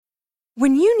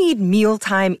When you need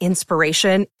mealtime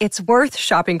inspiration, it's worth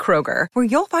shopping Kroger, where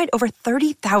you'll find over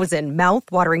 30,000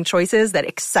 mouth-watering choices that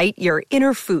excite your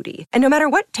inner foodie. And no matter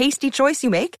what tasty choice you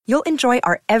make, you'll enjoy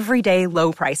our everyday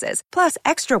low prices, plus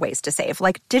extra ways to save,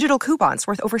 like digital coupons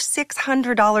worth over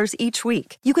 $600 each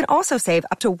week. You can also save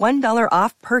up to $1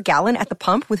 off per gallon at the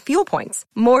pump with fuel points.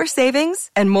 More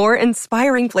savings and more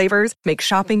inspiring flavors make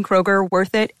shopping Kroger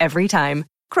worth it every time.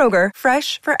 Kroger,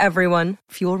 fresh for everyone.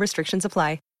 Fuel restrictions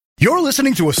apply. You're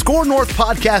listening to a Score North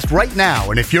podcast right now,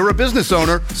 and if you're a business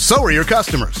owner, so are your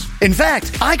customers. In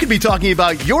fact, I could be talking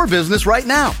about your business right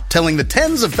now, telling the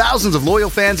tens of thousands of loyal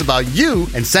fans about you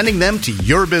and sending them to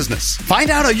your business. Find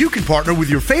out how you can partner with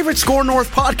your favorite Score North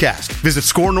podcast. Visit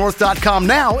scorenorth.com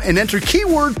now and enter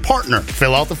keyword partner.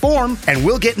 Fill out the form, and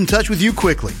we'll get in touch with you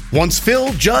quickly. Once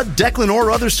Phil, Judd, Declan, or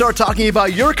others start talking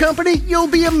about your company, you'll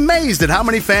be amazed at how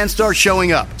many fans start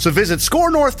showing up. So visit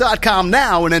scorenorth.com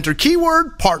now and enter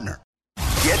keyword partner.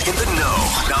 Get in the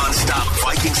know. Non-stop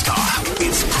Vikings talk.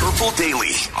 It's Purple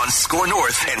Daily on Score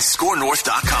North and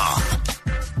ScoreNorth.com.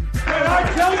 And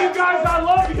I tell you guys I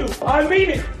love you. I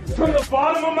mean it from the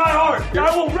bottom of my heart.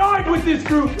 I will ride with this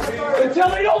group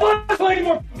until they don't let us play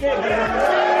anymore.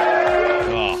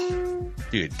 Oh,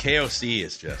 dude, KOC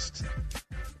is just...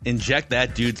 Inject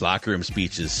that dude's locker room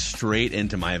speeches straight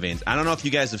into my veins. I don't know if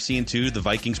you guys have seen, too, the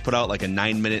Vikings put out like a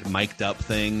 9-minute mic'd up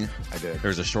thing. I did.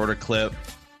 There's a shorter clip.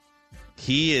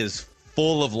 He is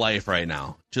full of life right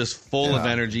now, just full of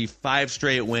energy. 5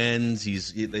 straight wins.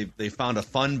 They found a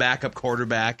fun backup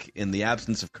quarterback in the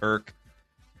absence of Kirk,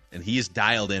 and he's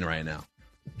dialed in right now.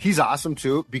 He's awesome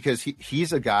too because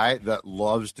he's a guy that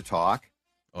loves to talk.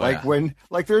 When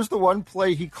there's the one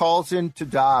play he calls in to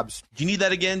Dobbs. Do you need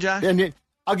that again, Josh? And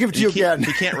I'll give it to you again.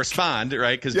 He can't respond,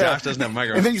 right? Because Josh doesn't have a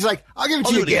microphone. And then he's like, I'll give it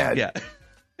to you again. Yeah.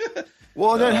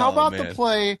 Well, then how about the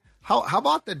play? How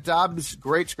about the Dobbs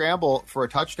great scramble for a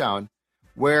touchdown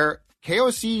where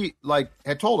KOC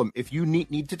had told him, if you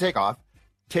need to take off,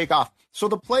 take off. So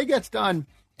the play gets done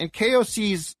and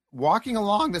KOC's walking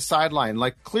along the sideline,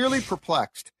 clearly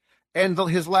perplexed. And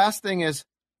his last thing is,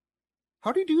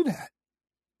 how do you do that?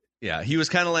 Yeah, he was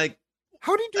kind of like,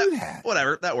 how do you do that?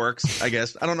 Whatever, that works, I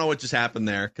guess. I don't know what just happened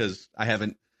there because I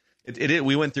haven't.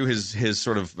 We went through his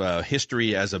sort of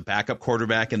history as a backup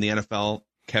quarterback in the NFL,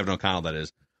 Kevin O'Connell, that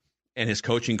is, and his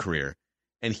coaching career.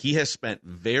 And he has spent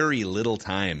very little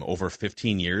time over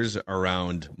 15 years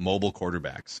around mobile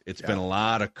quarterbacks. It's been a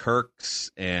lot of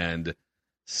Kirks and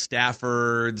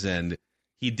Staffords, and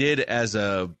he did as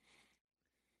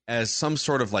some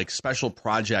sort of special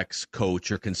projects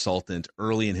coach or consultant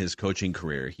early in his coaching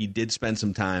career. He did spend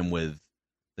some time with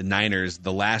the Niners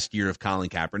the last year of Colin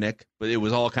Kaepernick, but it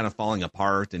was all kind of falling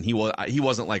apart, and he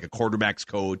wasn't like a quarterback's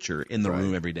coach or in the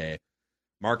room every day.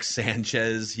 Mark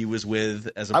Sanchez, he was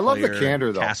with as a player. I love the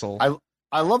candor, though. Castle.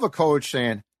 I love a coach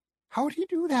saying, how would he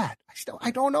do that? I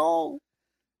don't know.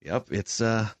 Yep, it's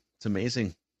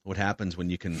amazing what happens when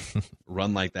you can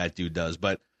run like that dude does.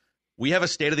 But we have a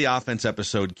State of the Offense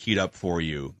episode keyed up for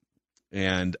you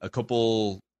and a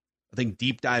couple, I think,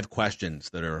 deep dive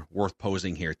questions that are worth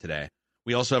posing here today.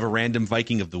 We also have a random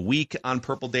Viking of the week on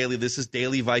Purple Daily. This is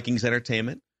Daily Vikings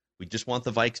Entertainment. We just want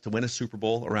the Vikes to win a Super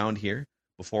Bowl around here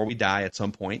before we die at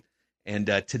some point. And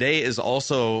today is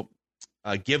also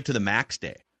Give to the Max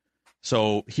Day.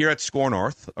 So here at Score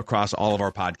North, across all of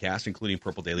our podcasts, including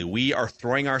Purple Daily, we are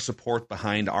throwing our support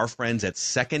behind our friends at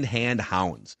Secondhand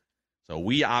Hounds. So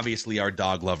we obviously are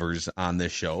dog lovers on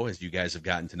this show, as you guys have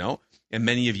gotten to know, and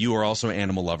many of you are also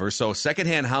animal lovers. So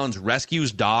Secondhand Hounds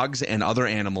rescues dogs and other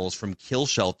animals from kill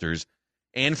shelters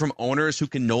and from owners who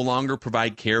can no longer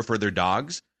provide care for their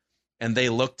dogs. And they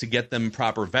look to get them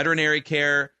proper veterinary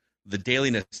care, the daily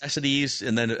necessities,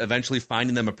 and then eventually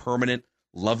finding them a permanent,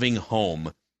 loving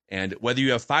home. And whether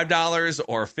you have $5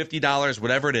 or $50,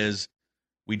 whatever it is,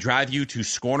 we drive you to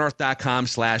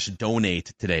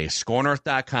scorenorth.com/donate today.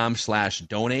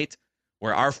 Scorenorth.com/donate,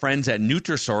 where our friends at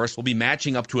Nutrisource will be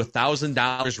matching up to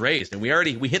 $1,000 raised. And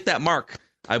we hit that mark,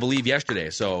 I believe, yesterday.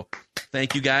 So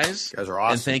thank you guys. You guys are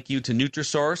awesome. And thank you to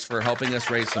Nutrisource for helping us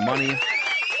raise some money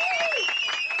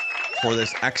for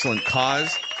this excellent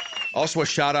cause. Also, a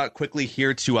shout out quickly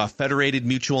here to Federated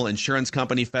Mutual Insurance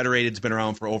Company. Federated's been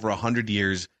around for over 100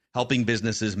 years, helping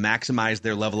businesses maximize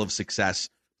their level of success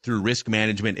through risk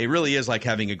management. It really is like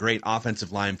having a great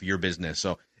offensive line for your business.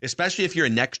 So especially if you're a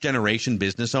next generation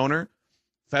business owner,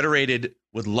 Federated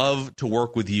would love to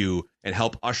work with you and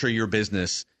help usher your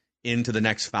business into the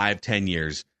next 5-10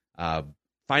 years.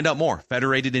 Find out more.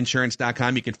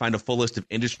 Federatedinsurance.com. You can find a full list of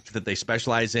industries that they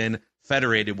specialize in.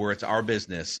 Federated, where it's our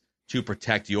business to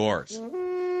protect yours.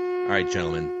 All right,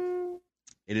 gentlemen,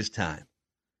 it is time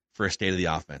for a State of the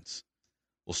Offense.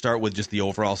 We'll start with just the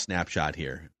overall snapshot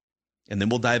here, and then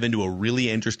we'll dive into a really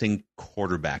interesting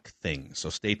quarterback thing. So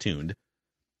stay tuned.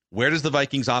 Where does the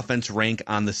Vikings offense rank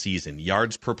on the season?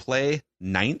 Yards per play,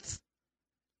 9th.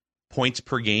 Points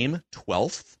per game,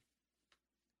 12th.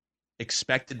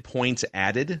 Expected points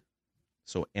added,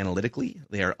 so analytically,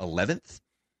 they are 11th.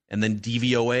 And then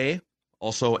DVOA,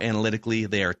 also analytically,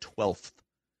 they are 12th.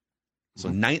 So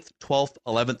 9th, 12th,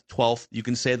 11th, 12th. You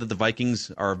can say that the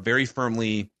Vikings are very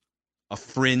firmly a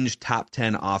fringe top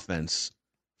 10 offense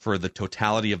for the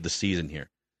totality of the season here.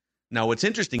 Now, what's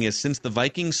interesting is since the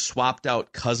Vikings swapped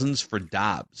out Cousins for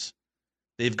Dobbs,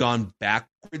 they've gone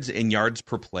backwards in yards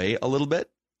per play a little bit,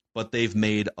 but they've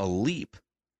made a leap.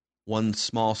 One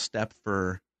small step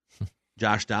for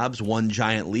Josh Dobbs, one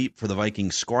giant leap for the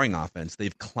Vikings scoring offense.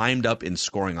 They've climbed up in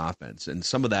scoring offense, and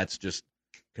some of that's just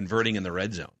converting in the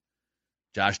red zone.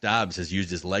 Josh Dobbs has used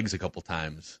his legs a couple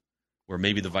times where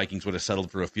maybe the Vikings would have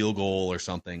settled for a field goal or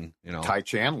something. Ty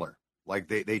Chandler. Like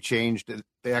they changed it.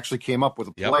 They actually came up with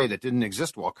a play that didn't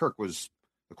exist while Kirk was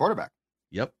the quarterback.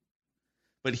 Yep.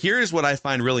 But here's what I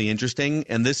find really interesting,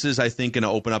 and this is, I think, going to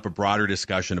open up a broader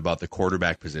discussion about the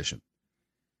quarterback position.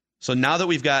 So now that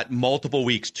we've got multiple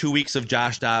weeks, 2 weeks of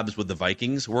Josh Dobbs with the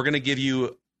Vikings, we're going to give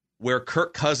you where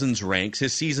Kirk Cousins ranks.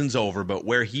 His season's over, but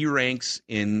where he ranks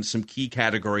in some key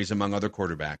categories among other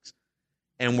quarterbacks,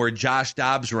 and where Josh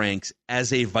Dobbs ranks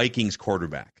as a Vikings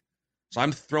quarterback. So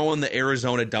I'm throwing the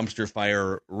Arizona dumpster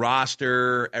fire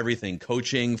roster, everything,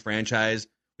 coaching, franchise.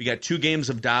 We got 2 games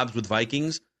of Dobbs with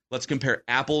Vikings. Let's compare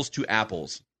apples to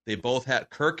apples. They both had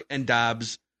Kirk and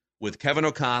Dobbs with Kevin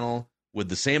O'Connell, with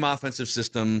the same offensive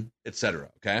system, etc.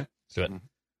 Okay? Do it.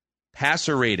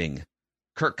 Passer rating,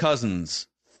 Kirk Cousins,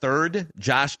 3rd,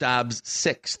 Josh Dobbs,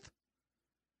 6th.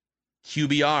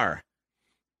 QBR,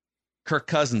 Kirk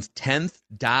Cousins, 10th,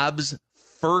 Dobbs,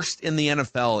 1st in the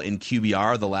NFL in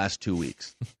QBR the last 2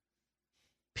 weeks.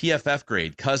 PFF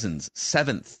grade, Cousins,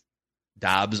 7th,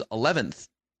 Dobbs, 11th.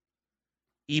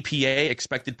 EPA,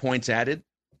 expected points added,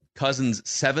 Cousins,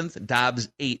 7th, Dobbs,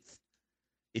 8th.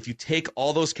 If you take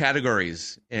all those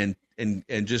categories and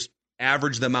just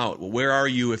average them out, well, where are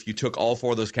you if you took all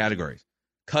 4 of those categories?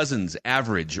 Cousins,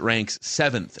 average, ranks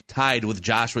 7th, tied with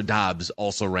Joshua Dobbs,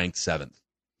 also ranked 7th.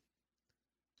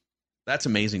 That's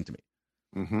amazing to me.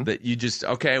 That you just,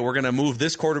 okay, we're going to move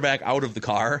this quarterback out of the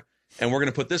car, and we're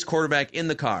going to put this quarterback in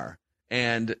the car,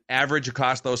 and average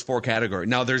across those 4 categories.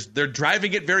 Now, they're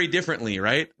driving it very differently,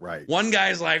 right? Right. One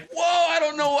guy's like, whoa, I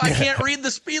don't know. I can't read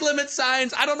the speed limit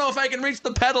signs. I don't know if I can reach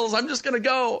the pedals. I'm just going to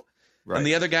go. Right. And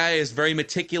the other guy is very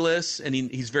meticulous, and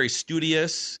he's very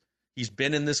studious. He's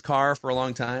been in this car for a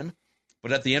long time.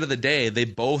 But at the end of the day, they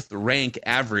both rank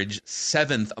average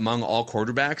 7th among all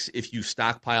quarterbacks if you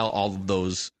stockpile all of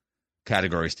those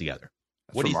categories together.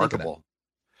 What do you think of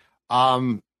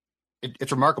that?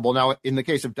 It's remarkable. Now, in the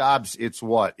case of Dobbs, it's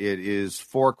what? It is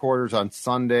 4 quarters on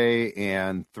Sunday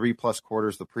and 3+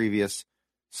 quarters the previous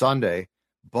Sunday.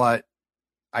 But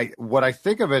what I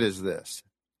think of it is this.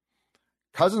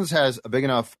 Cousins has a big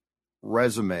enough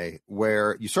resume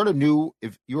where you sort of knew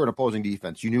if you were an opposing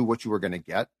defense, you knew what you were going to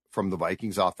get from the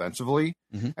Vikings offensively.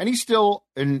 And he's still,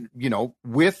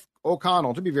 with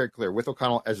O'Connell, to be very clear, with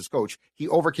O'Connell as his coach, he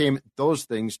overcame those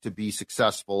things to be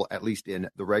successful, at least in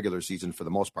the regular season for the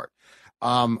most part.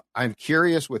 I'm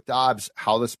curious with Dobbs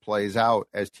how this plays out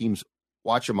as teams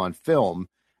watch him on film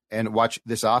and watch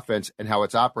this offense and how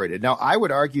it's operated. Now, I would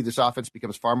argue this offense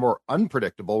becomes far more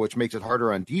unpredictable, which makes it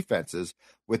harder on defenses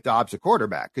with Dobbs a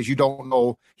quarterback, because you don't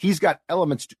know. He's got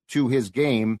elements to his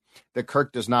game that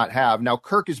Kirk does not have. Now,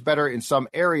 Kirk is better in some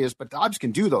areas, but Dobbs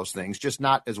can do those things, just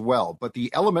not as well. But the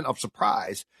element of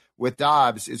surprise with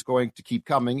Dobbs is going to keep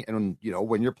coming. And,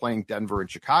 when you're playing Denver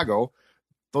and Chicago,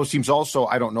 those teams also,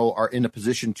 I don't know, are in a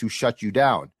position to shut you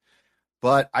down.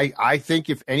 But I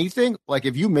think, if anything, like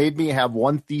if you made me have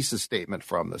one thesis statement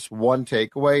from this, one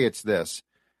takeaway, it's this.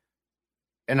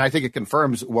 And I think it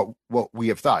confirms what we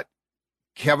have thought.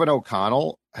 Kevin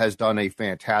O'Connell has done a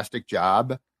fantastic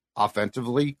job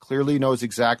offensively, clearly knows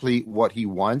exactly what he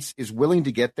wants, is willing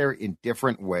to get there in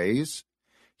different ways.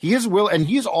 He is and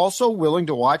he's also willing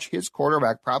to watch his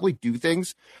quarterback probably do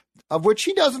things of which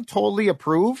he doesn't totally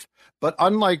approve. But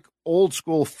unlike old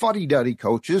school fuddy-duddy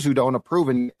coaches who don't approve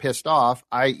and get pissed off,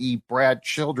 i.e. Brad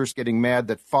Childress getting mad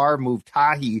that Favre moved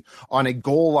Tahi on a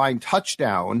goal line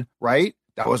touchdown, right?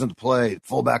 That wasn't the play.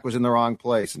 Fullback was in the wrong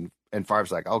place. And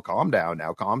Favre's like, oh, calm down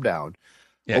now, calm down.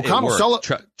 Yeah, O'Connell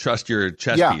trust your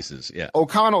chess pieces. Yeah.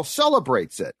 O'Connell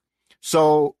celebrates it.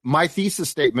 So my thesis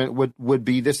statement would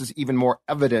be this is even more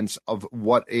evidence of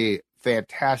what a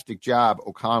fantastic job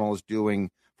O'Connell is doing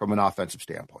from an offensive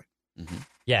standpoint.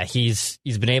 Yeah, Yeah, he's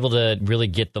been able to really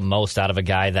get the most out of a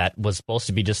guy that was supposed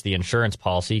to be just the insurance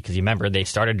policy, because you remember they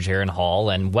started Jaron Hall,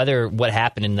 and what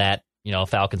happened in that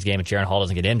Falcons game if Jaron Hall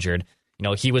doesn't get injured,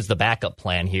 he was the backup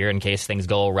plan here in case things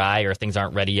go awry or things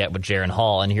aren't ready yet with Jaron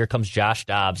Hall. And here comes Josh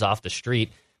Dobbs off the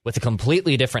street with a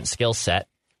completely different skill set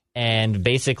and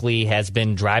basically has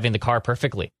been driving the car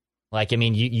perfectly. Like, I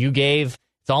mean, it's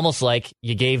almost like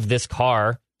you gave this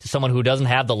car to someone who doesn't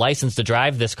have the license to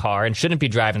drive this car and shouldn't be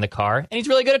driving the car, and he's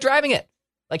really good at driving it.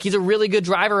 Like, he's a really good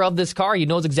driver of this car. He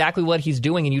knows exactly what he's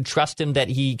doing, and you trust him that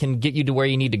he can get you to where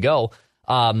you need to go.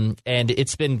 And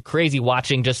it's been crazy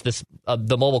watching just this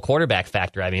the mobile quarterback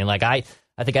factor. I mean, like, I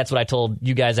think that's what I told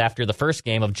you guys after the first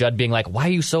game of Judd being like, why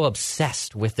are you so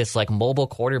obsessed with this like mobile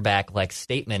quarterback like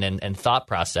statement and thought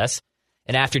process?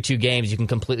 And after 2 games, you can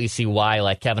completely see why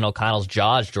like Kevin O'Connell's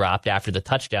jaws dropped after the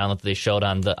touchdown that they showed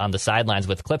on the sidelines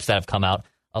with clips that have come out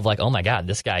of like, oh my God,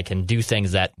 this guy can do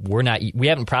things that we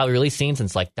haven't probably really seen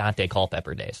since like Dante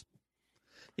Culpepper days.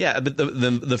 Yeah, but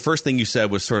the first thing you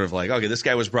said was sort of like, okay, this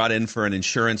guy was brought in for an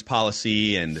insurance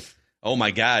policy, and oh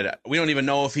my God, we don't even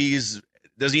know if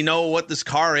does he know what this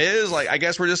car is? Like, I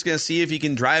guess we're just going to see if he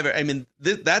can drive it. I mean,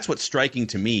 that's what's striking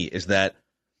to me is that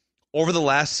over the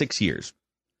last 6 years,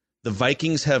 the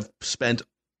Vikings have spent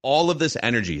all of this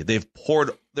energy. They've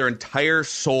poured their entire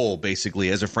soul, basically,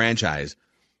 as a franchise,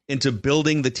 into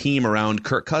building the team around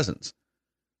Kirk Cousins.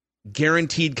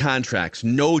 Guaranteed contracts,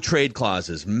 no trade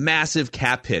clauses, massive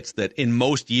cap hits that in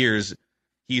most years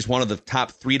he's one of the top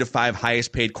 3 to 5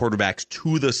 highest paid quarterbacks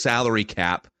to the salary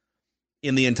cap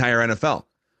in the entire NFL.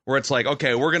 Where it's like,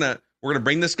 okay, we're gonna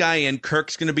bring this guy in.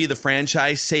 Kirk's gonna be the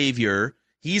franchise savior.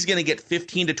 He's gonna get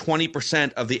 15 to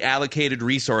 20% of the allocated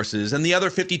resources, and the other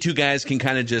 52 guys can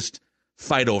kind of just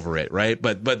fight over it, right?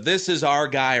 But this is our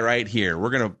guy right here. We're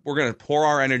gonna pour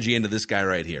our energy into this guy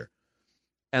right here,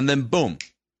 and then boom.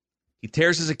 He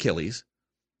tears his Achilles,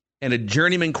 and a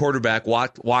journeyman quarterback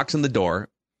walks in the door,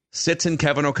 sits in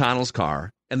Kevin O'Connell's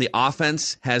car, and the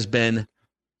offense has been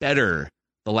better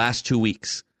the last 2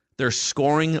 weeks. They're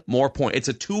scoring more points. It's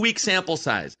a 2-week sample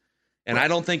size, and I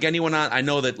don't think anyone I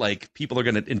know that like people are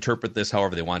going to interpret this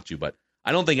however they want to, but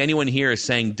I don't think anyone here is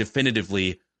saying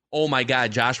definitively, oh my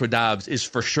God, Joshua Dobbs is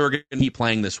for sure going to keep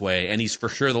playing this way, and he's for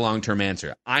sure the long-term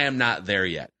answer. I am not there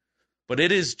yet, but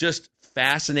it is just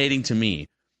fascinating to me.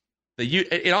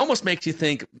 It almost makes you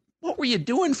think, what were you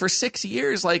doing for 6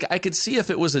 years? Like, I could see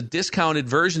if it was a discounted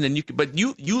version, but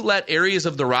you let areas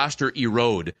of the roster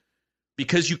erode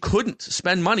because you couldn't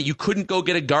spend money. You couldn't go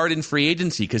get a guard in free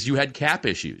agency because you had cap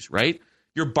issues, right?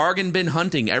 You're bargain bin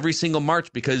hunting every single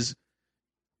March because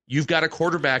you've got a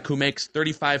quarterback who makes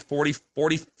 $35, $40,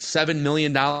 $47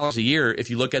 million a year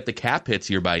if you look at the cap hits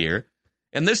year by year.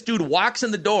 And this dude walks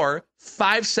in the door,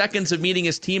 5 seconds of meeting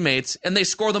his teammates, and they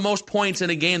score the most points in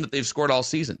a game that they've scored all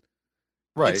season.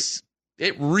 Right.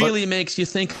 It really makes you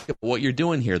think of what you're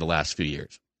doing here the last few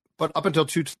years. But up until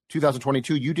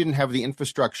 2022, you didn't have the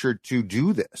infrastructure to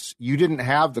do this. You didn't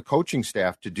have the coaching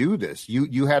staff to do this.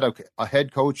 You had a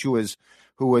head coach who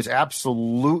was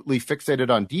absolutely fixated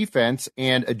on defense,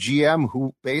 and a GM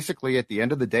who basically at the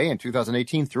end of the day in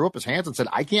 2018 threw up his hands and said,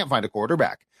 I can't find a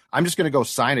quarterback. I'm just going to go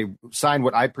sign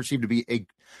what I perceive to be a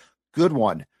good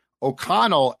one.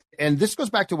 O'Connell, and this goes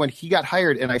back to when he got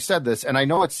hired, and I said this, and I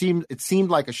know it seemed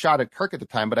like a shot at Kirk at the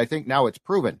time, but I think now it's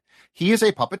proven. He is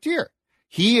a puppeteer.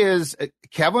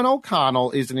 Kevin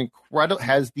O'Connell is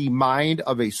has the mind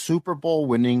of a Super Bowl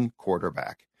winning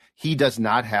quarterback. He does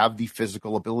not have the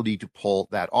physical ability to pull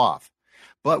that off.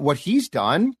 But what he's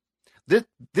done,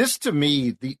 this to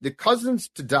me, the Cousins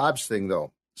to Dobbs thing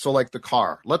though, so like the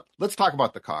car, let's talk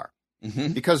about the car.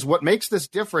 Mm-hmm. Because what makes this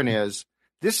different is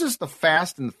this is the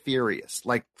Fast and the Furious,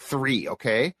 like 3,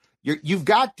 okay? You've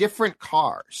got different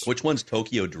cars. Which one's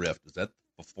Tokyo Drift? Is that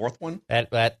the 4th one?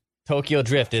 That Tokyo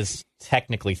Drift is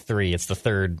technically 3. It's the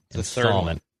third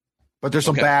installment. But there's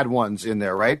some bad ones in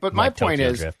there, right? But my point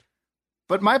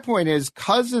is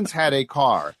Cousins had a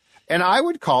car, and I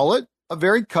would call it a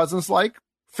very Cousins-like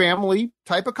family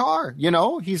type of car. You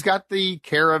know, he's got the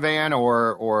Caravan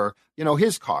or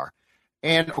his car.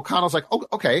 And O'Connell's like, oh,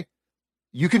 okay,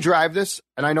 you can drive this,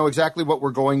 and I know exactly what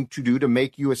we're going to do to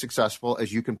make you as successful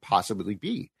as you can possibly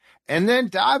be. And then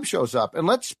Dobbs shows up, and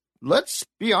let's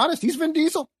be honest, he's Vin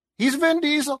Diesel. He's Vin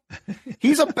Diesel.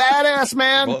 He's a badass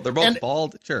man. Well, they're both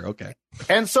bald. Sure, okay.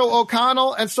 And so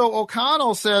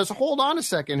O'Connell says, hold on a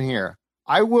second here.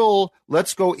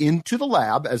 Let's go into the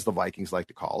lab, as the Vikings like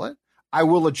to call it. I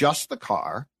will adjust the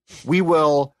car. We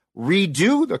will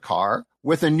redo the car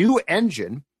with a new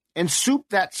engine and soup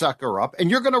that sucker up.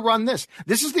 And you're going to run this.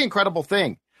 This is the incredible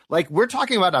thing. Like, we're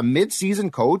talking about a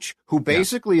midseason coach who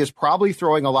basically is probably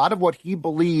throwing a lot of what he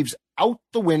believes out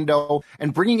the window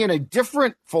and bringing in a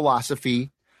different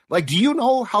philosophy. Like, do you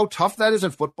know how tough that is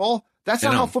in football? That's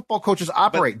not how football coaches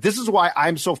operate. This is why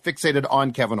I'm so fixated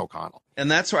on Kevin O'Connell.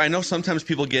 And that's where I know sometimes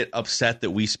people get upset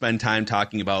that we spend time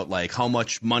talking about like how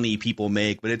much money people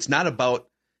make, but it's not about,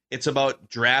 it's about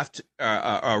draft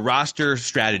roster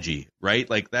strategy, right?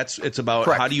 Like it's about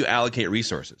how do you allocate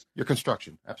resources? Your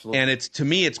construction. Absolutely. And to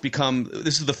me, it's become,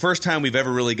 this is the first time we've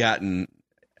ever really gotten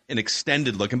an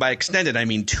extended look. And by extended, I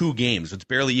mean 2 games. It's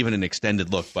barely even an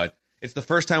extended look, but it's the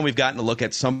first time we've gotten to look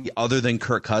at somebody other than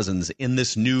Kirk Cousins in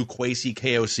this new Kwesi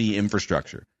KOC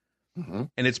infrastructure. Mm-hmm.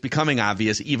 And it's becoming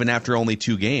obvious, even after only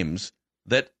 2 games,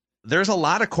 that there's a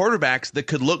lot of quarterbacks that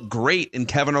could look great in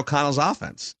Kevin O'Connell's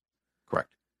offense. Correct.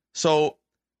 So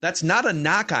that's not a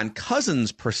knock on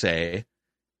Cousins per se.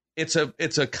 It's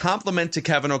a compliment to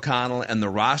Kevin O'Connell and the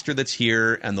roster that's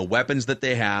here and the weapons that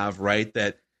they have, right?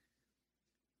 That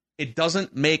it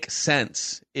doesn't make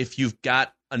sense if you've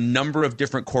got a number of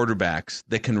different quarterbacks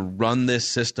that can run this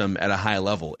system at a high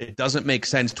level. It doesn't make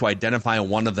sense to identify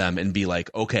one of them and be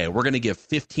like, okay, we're going to give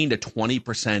 15 to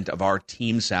 20% of our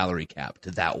team salary cap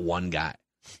to that one guy.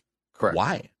 Correct.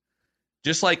 Why?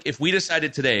 Just like if we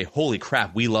decided today, holy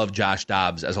crap, we love Josh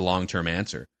Dobbs as a long-term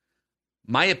answer.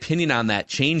 My opinion on that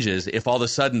changes if all of a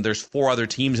sudden there's 4 other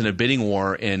teams in a bidding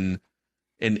war in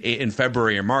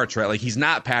February or March, right? Like, he's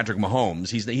not Patrick Mahomes.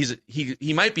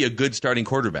 He might be a good starting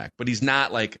quarterback, but he's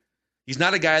not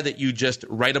a guy that you just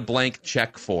write a blank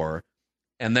check for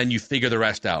and then you figure the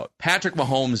rest out. Patrick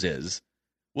Mahomes is.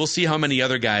 We'll see how many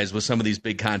other guys with some of these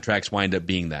big contracts wind up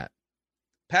being that.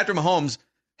 Patrick Mahomes,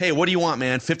 hey, what do you want,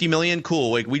 man? $50 million?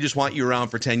 Cool. Like, we just want you around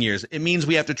for 10 years. It means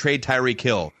we have to trade Tyreek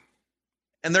Hill.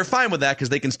 And they're fine with that because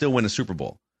they can still win a Super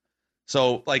Bowl.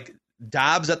 So, like,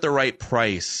 Dobbs at the right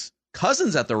price,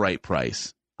 Cousins at the right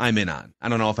price, I'm in on. I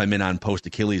don't know if I'm in on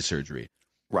post-Achilles surgery.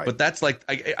 Right. But that's like,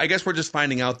 I guess we're just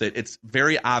finding out that it's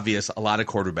very obvious a lot of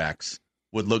quarterbacks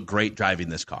would look great driving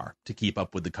this car, to keep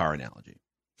up with the car analogy.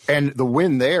 And the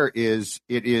win there is,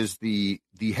 it is the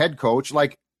head coach.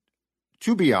 Like,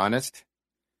 to be honest,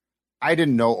 I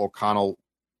didn't know O'Connell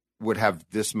would have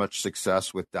this much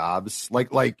success with Dobbs.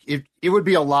 Like it would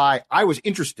be a lie. I was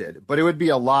interested, but it would be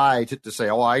a lie to say,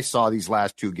 oh, I saw these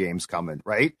last 2 games coming,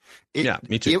 right? Yeah,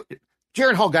 me too.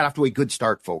 Jaron Hall got off to a good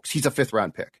start, folks. He's a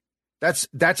 5th-round pick.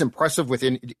 That's impressive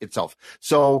within itself.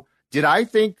 So did I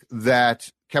think that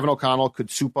Kevin O'Connell could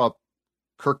soup up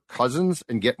Kirk Cousins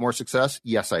and get more success?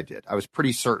 Yes, I did. I was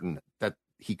pretty certain that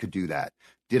he could do that.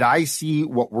 Did I see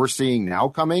what we're seeing now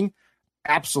coming?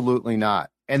 Absolutely not.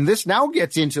 And this now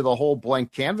gets into the whole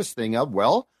blank canvas thing of,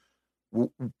 well,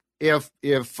 if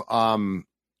Kevin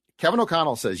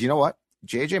O'Connell says, you know what,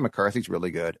 J.J. McCarthy's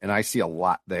really good, and I see a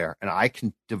lot there, and I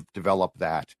can develop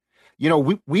that. You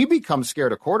know, we become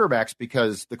scared of quarterbacks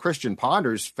because the Christian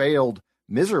Ponders failed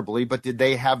miserably, but did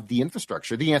they have the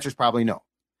infrastructure? The answer is probably no.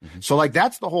 Mm-hmm. So, like,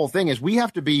 that's the whole thing is we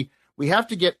have to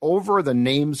get over the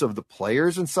names of the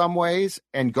players in some ways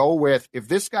and go with, if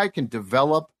this guy can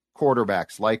develop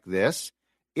quarterbacks like this,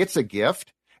 it's a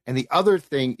gift. And the other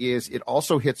thing is it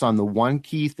also hits on the one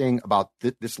key thing about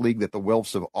this league that the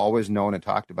Wilfs have always known and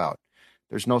talked about.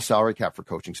 There's no salary cap for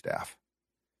coaching staff.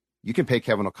 You can pay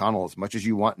Kevin O'Connell as much as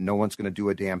you want. No one's going to do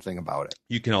a damn thing about it.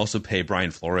 You can also pay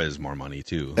Brian Flores more money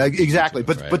too. Exactly.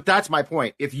 But that's my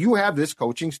point. If you have this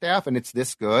coaching staff and it's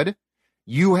this good,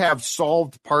 you have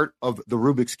solved part of the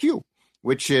Rubik's Cube,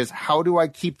 which is, how do I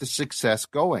keep the success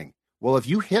going? Well, if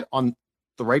you hit on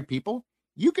the right people,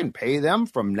 you can pay them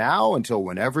from now until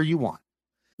whenever you want.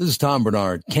 This is Tom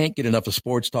Bernard. Can't get enough of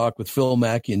sports talk with Phil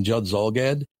Mackey and Judd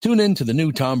Zolgad? Tune in to the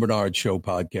new Tom Bernard Show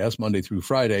podcast Monday through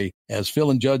Friday as Phil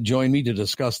and Judd join me to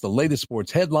discuss the latest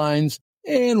sports headlines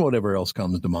and whatever else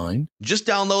comes to mind. Just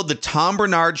download the Tom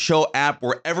Bernard Show app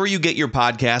wherever you get your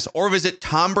podcasts or visit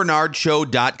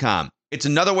tombernardshow.com. It's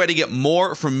another way to get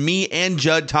more from me and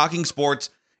Judd talking sports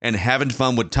and having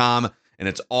fun with Tom, and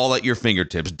it's all at your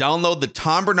fingertips. Download the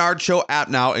Tom Bernard Show app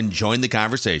now and join the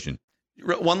conversation.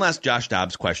 One last Josh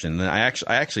Dobbs question, and I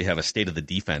actually have a state of the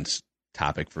defense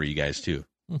topic for you guys too.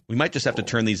 We might just have to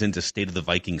turn these into State of the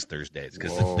Vikings Thursdays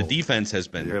because the defense has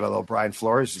been. You're a little Brian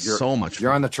Flores. So much fun.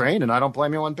 You're on the train, and I don't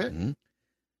blame you one bit. Mm-hmm.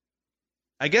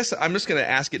 I guess I'm just going to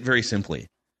ask it very simply.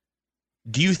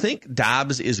 Do you think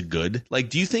Dobbs is good? Like,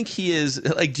 do you think he is?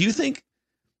 Like, do you think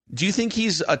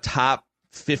he's a top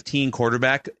 15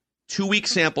 quarterback? 2-week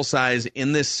sample size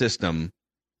in this system,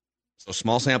 so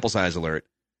small sample size alert.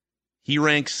 He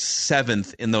ranks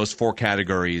 7th in those 4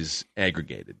 categories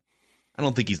aggregated. I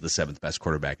don't think he's the 7th best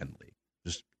quarterback in the league,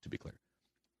 just to be clear.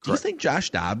 Do you think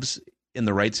Josh Dobbs in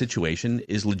the right situation,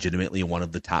 is legitimately one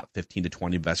of the top 15 to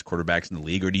 20 best quarterbacks in the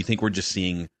league? Or do you think we're just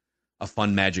seeing a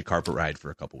fun magic carpet ride for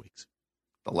a couple weeks?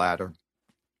 The latter.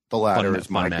 The latter is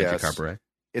my magic guess. Carpet ride.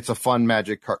 It's a fun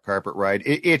magic carpet ride.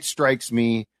 It strikes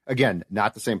me, again,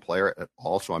 not the same player at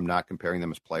all, so I'm not comparing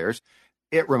them as players.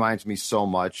 It reminds me so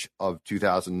much of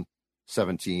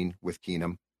 2017 with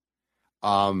Keenum.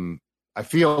 I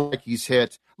feel like he's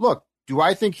hit. Look, do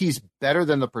I think he's better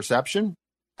than the perception?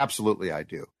 Absolutely, I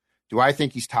do. Do I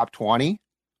think he's top 20?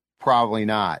 Probably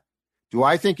not. Do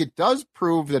I think it does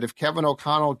prove that if Kevin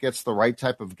O'Connell gets the right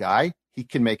type of guy, he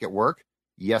can make it work?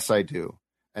 Yes, I do.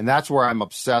 And that's where I'm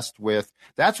obsessed with.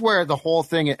 That's where the whole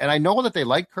thing, and I know that they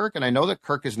like Kirk, and I know that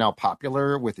Kirk is now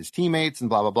popular with his teammates and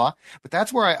blah, blah, blah. But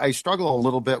that's where I struggle a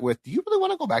little bit with, do you really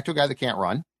want to go back to a guy that can't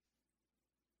run?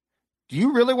 Do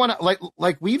you really want to,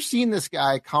 like we've seen this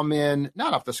guy come in,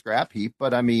 not off the scrap heap,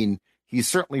 but I mean, he's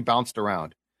certainly bounced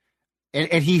around.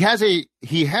 And he has a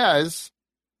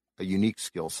unique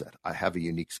skill set. I have a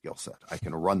unique skill set. I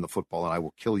can run the football, and I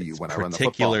will kill you when I run the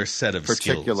football.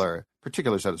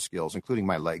 Particular set of skills, including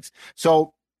my legs.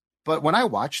 So, but when I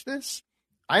watch this,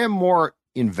 I am more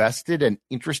invested and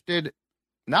interested,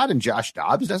 not in Josh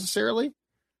Dobbs necessarily,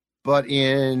 but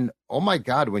in, oh my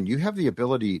God, when you have the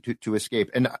ability to escape.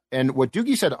 And what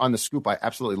Doogie said on the scoop, I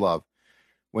absolutely love.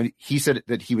 When he said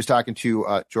that he was talking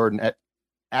to Jordan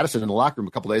Addison in the locker room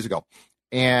a couple days ago,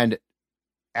 and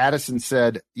Addison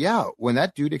said, yeah, when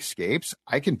that dude escapes,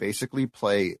 I can basically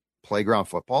play playground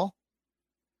football.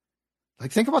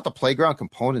 Like, think about the playground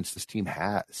components this team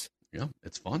has. Yeah,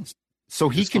 it's fun. So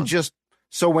he can just,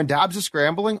 so when Dobbs is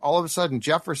scrambling, all of a sudden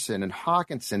Jefferson and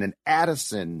Hawkinson and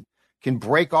Addison can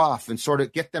break off and sort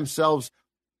of get themselves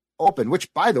open,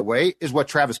 which, by the way, is what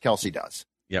Travis Kelce does.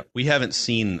 Yeah, we haven't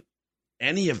seen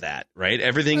any of that, right?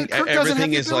 Everything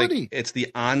is like, it's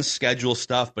the on-schedule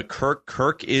stuff, but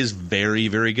Kirk is very,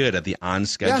 very good at the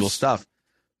on-schedule stuff.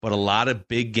 But a lot of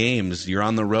big games, you're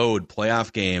on the road,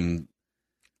 playoff game,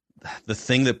 the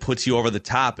thing that puts you over the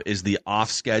top is the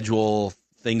off-schedule,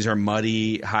 things are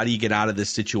muddy, how do you get out of this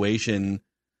situation?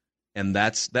 And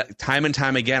that's that time and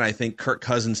time again, I think Kirk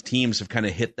Cousins' teams have kind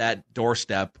of hit that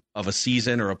doorstep of a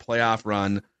season or a playoff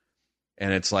run.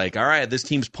 And it's like, all right, this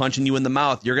team's punching you in the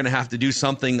mouth. You're going to have to do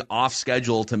something off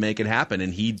schedule to make it happen.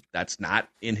 And that's not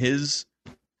in his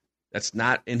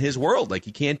world. Like,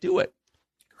 he can't do it.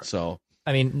 So,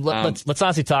 I mean, let's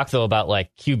honestly talk though about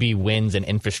like QB wins and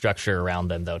infrastructure around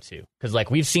them though too, because like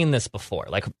we've seen this before.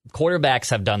 Like,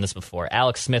 quarterbacks have done this before.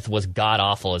 Alex Smith was god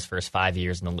awful his first 5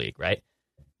 years in the league, right?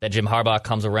 Then Jim Harbaugh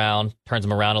comes around, turns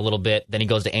him around a little bit. Then he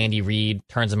goes to Andy Reid,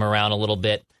 turns him around a little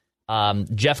bit.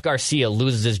 Jeff Garcia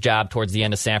loses his job towards the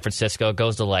end of San Francisco,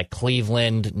 goes to like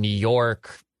Cleveland, New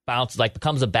York,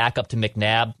 becomes a backup to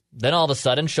McNabb. Then all of a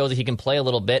sudden shows that he can play a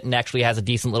little bit and actually has a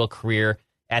decent little career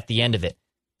at the end of it.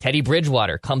 Teddy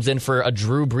Bridgewater comes in for a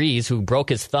Drew Brees who broke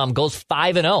his thumb, goes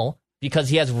 5-0 because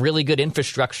he has really good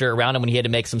infrastructure around him when he had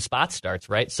to make some spot starts,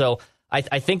 right? So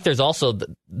I think there's also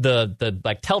the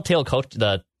like telltale coach.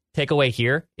 The takeaway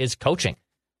here is coaching,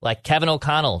 like Kevin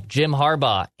O'Connell, Jim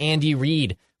Harbaugh, Andy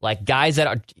Reid. Like guys that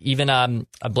are even, I'm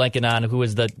blanking on who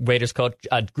was the Raiders coach,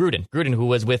 Gruden, who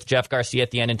was with Jeff Garcia at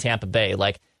the end in Tampa Bay.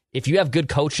 Like, if you have good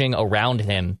coaching around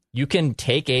him, you can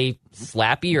take a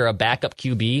slappy or a backup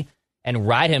QB and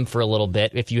ride him for a little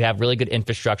bit if you have really good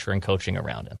infrastructure and coaching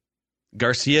around him.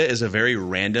 Garcia is a very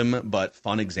random but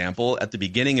fun example. At the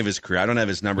beginning of his career, I don't have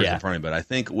his numbers in front of me, but I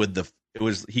think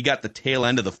he got the tail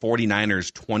end of the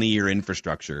 49ers 20-year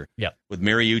infrastructure with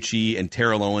Mariucci and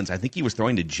Terrell Owens. I think he was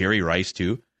throwing to Jerry Rice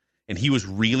too. And he was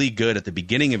really good at the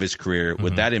beginning of his career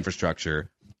with that infrastructure.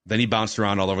 Then he bounced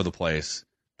around all over the place.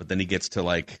 But then he gets to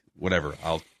like whatever,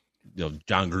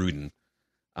 John Gruden.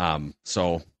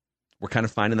 So we're kind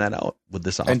of finding that out with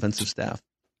this offensive staff.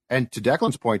 And to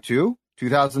Declan's point too,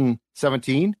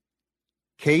 2017,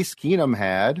 Case Keenum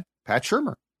had Pat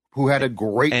Shurmur, who had a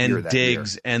great year that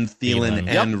Diggs year. And Thielen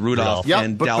and Rudolph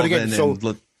and Dalvin. But again, so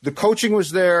the coaching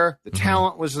was there, the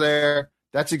talent was there.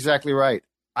 That's exactly right.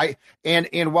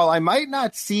 And while I might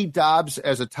not see Dobbs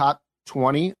as a top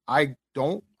 20, I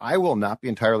will not be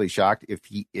entirely shocked if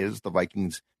he is the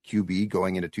Vikings QB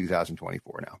going into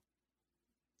 2024 now.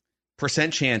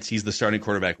 Percent chance he's the starting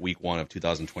quarterback week 1 of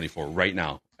 2024 right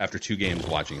now after 2 games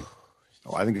watching.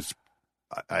 Oh, I think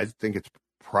it's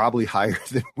probably higher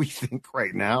than we think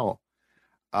right now.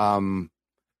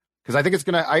 Because I think it's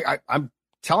going to, I'm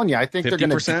telling you, I think 50%? They're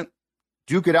going to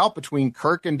duke it out between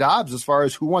Kirk and Dobbs as far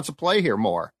as who wants to play here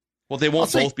more. Well, they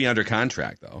won't both be under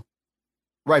contract, though.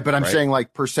 Right, but I'm saying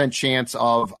like percent chance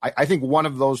of, I think one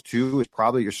of those two is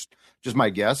probably just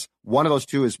my guess. One of those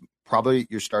two is probably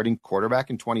your starting quarterback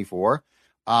in 24.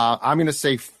 I'm going to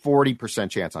say 40%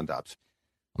 chance on Dobbs.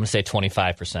 I'm going to say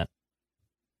 25%.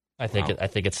 I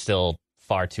think it's still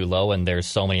far too low, and there's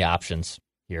so many options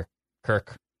here.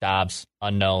 Kirk, Dobbs,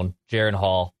 unknown, Jaren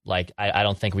Hall. Like, I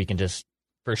don't think we can just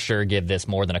for sure give this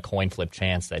more than a coin flip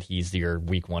chance that he's your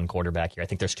week one quarterback here. I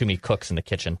think there's too many cooks in the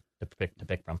kitchen to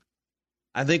pick from.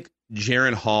 I think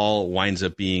Jaren Hall winds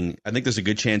up being, I think there's a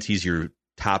good chance he's your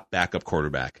top backup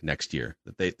quarterback next year.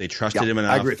 That they trusted him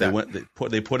enough. I agree with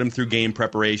They put him through game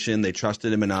preparation. They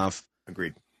trusted him enough.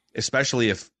 Agreed. Especially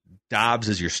if Dobbs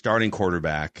is your starting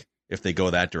quarterback, if they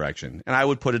go that direction. And I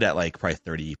would put it at like probably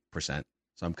 30%.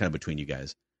 So I'm kind of between you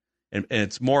guys. And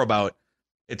it's more about,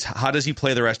 it's how does he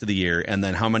play the rest of the year, and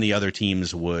then how many other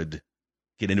teams would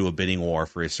get into a bidding war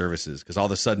for his services. Because all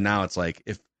of a sudden now it's like,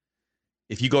 if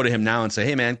you go to him now and say,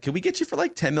 hey, man, can we get you for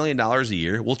like $10 million a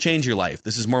year? We'll change your life.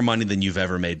 This is more money than you've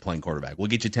ever made playing quarterback. We'll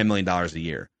get you $10 million a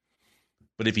year.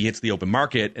 But if he hits the open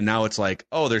market and now it's like,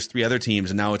 oh, there's 3 other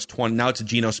teams and now it's a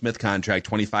Geno Smith contract,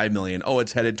 $25 million. Oh,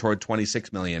 it's headed toward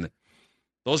 $26 million.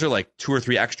 Those are like 2 or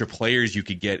 3 extra players you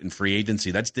could get in free agency.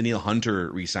 That's Danielle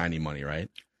Hunter re-signing money, right?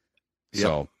 Yep.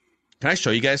 So can I show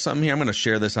you guys something here? I'm going to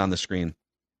share this on the screen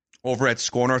over at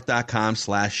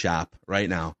scorenorth.com/shop right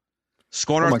now.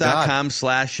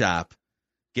 Scorenorth.com/shop.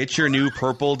 Get your new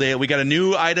Purple Daily. We got a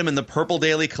new item in the Purple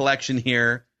Daily collection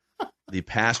here. The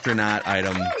Pastronaut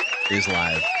item is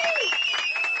live.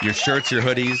 Your shirts, your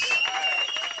hoodies.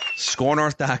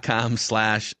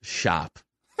 Scorenorth.com/shop.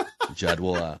 Judd,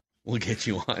 we'll get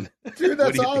you on. Dude,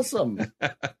 that's awesome.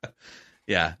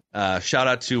 Yeah. Shout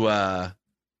out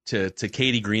to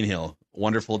Katie Greenhill,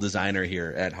 wonderful designer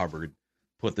here at Hubbard,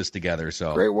 put this together.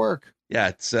 So great work. Yeah,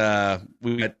 it's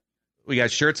we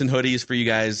got shirts and hoodies for you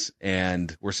guys,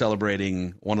 and we're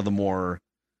celebrating one of the more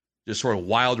just sort of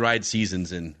wild ride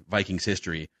seasons in Vikings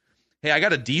history. Hey, I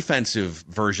got a defensive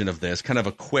version of this, kind of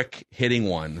a quick hitting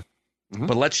one. Mm-hmm.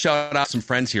 But let's shout out some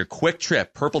friends here. Quick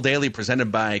Trip, Purple Daily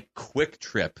presented by Quick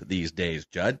Trip these days,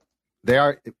 Judd.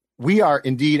 We are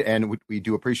indeed, and we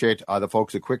do appreciate the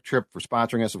folks at Quick Trip for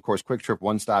sponsoring us. Of course, Quick Trip,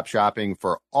 one-stop shopping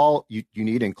for all you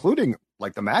need, including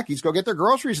like the Mackies. Go get their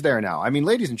groceries there now. I mean,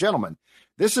 ladies and gentlemen,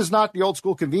 this is not the old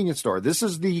school convenience store. This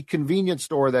is the convenience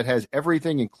store that has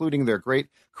everything, including their great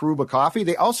Karuba coffee.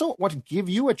 They also want to give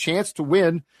you a chance to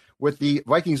win with the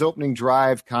Vikings opening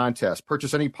drive contest.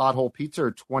 Purchase any Pothole Pizza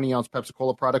or 20-ounce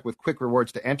Pepsi-Cola product with Quick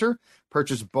Rewards to enter.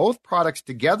 Purchase both products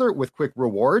together with Quick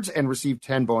Rewards and receive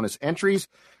 10 bonus entries.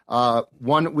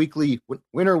 One weekly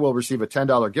winner will receive a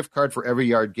 $10 gift card for every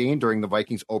yard gained during the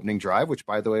Vikings opening drive, which,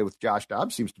 by the way, with Josh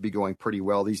Dobbs seems to be going pretty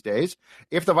well these days.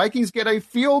 If the Vikings get a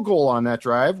field goal on that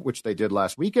drive, which they did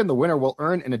last weekend, the winner will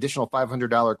earn an additional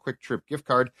 $500 Quick Trip gift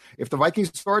card. If the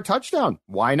Vikings score a touchdown,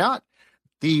 why not?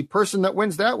 The person that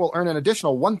wins that will earn an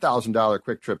additional $1,000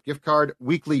 Quick Trip gift card.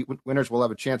 Weekly winners will have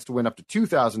a chance to win up to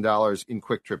 $2,000 in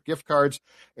Quick Trip gift cards.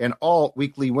 And all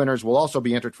weekly winners will also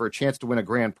be entered for a chance to win a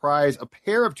grand prize, a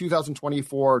pair of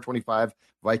 2024-25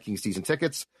 Viking season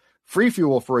tickets. Free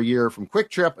fuel for a year from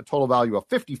Quick Trip, a total value of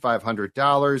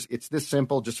 $5,500. It's this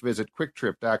simple. Just visit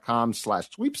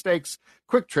quicktrip.com/sweepstakes,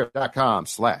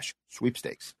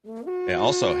 quicktrip.com/sweepstakes. Yeah,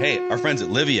 also, hey, our friends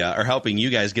at Livia are helping you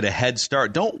guys get a head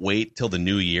start. Don't wait till the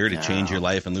new year to change your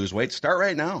life and lose weight. Start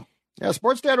right now. Yeah,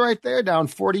 Sports Dad right there, down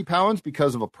 40 pounds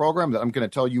because of a program that I'm going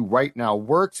to tell you right now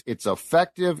works. It's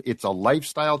effective. It's a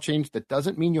lifestyle change. That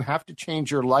doesn't mean you have to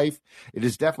change your life. It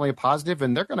is definitely a positive,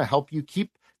 and they're going to help you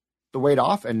keep the weight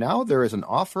off, and now there is an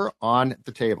offer on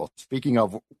the table. Speaking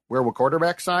of where will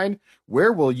quarterbacks sign,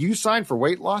 where will you sign for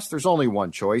weight loss? There's only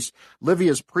one choice.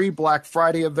 Livia's pre-Black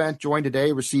Friday event. Join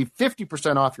today. Receive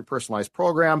 50% off your personalized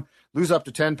program. Lose up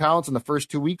to 10 pounds in the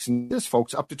first 2 weeks. And this,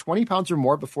 folks, up to 20 pounds or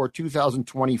more before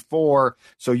 2024.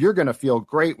 So you're going to feel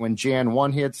great when Jan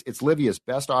 1 hits. It's Livia's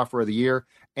best offer of the year,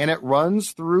 and it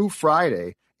runs through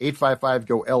Friday.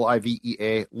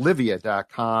 855-GO-LIVEA,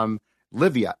 Livia.com.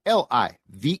 Livia, LIVEA.com,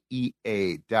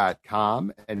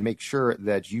 and make sure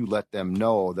that you let them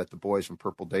know that the boys from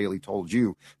Purple Daily told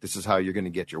you this is how you're going to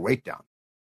get your weight down.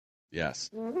 Yes.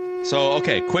 So,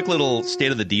 okay, quick little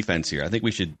state of the defense here. I think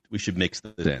we should mix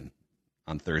this in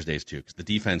on Thursdays too, because the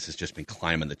defense has just been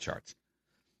climbing the charts.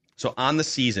 So on the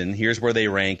season, here's where they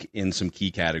rank in some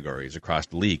key categories across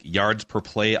the league. Yards per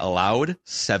play allowed,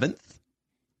 7th,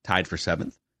 tied for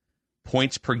 7th.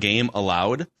 Points per game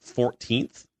allowed,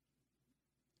 14th.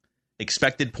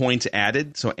 Expected points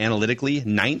added, so analytically,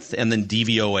 9th, and then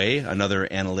DVOA, another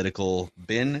analytical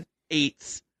bin,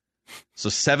 8th. So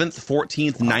 7th,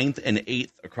 14th, 9th, and 8th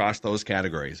across those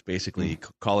categories. Basically,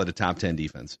 call it a top 10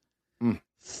 defense.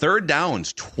 Third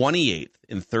downs, 28th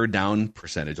in third down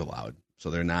percentage allowed. So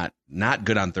they're not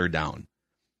good on third down.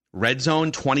 red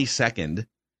zone 22nd,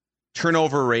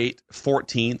 turnover rate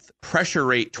 14th, pressure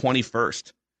rate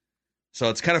 21st. So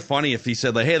it's kind of funny if he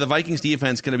said, like, hey, the Vikings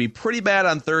defense is going to be pretty bad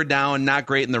on third down, not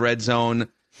great in the red zone,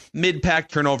 mid-pack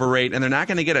turnover rate, and they're not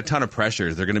going to get a ton of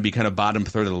pressures. They're going to be kind of bottom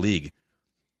third of the league.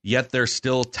 Yet they're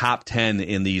still top 10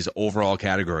 in these overall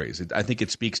categories. I think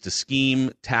it speaks to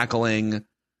scheme, tackling,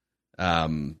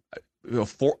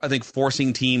 I think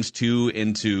forcing teams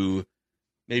into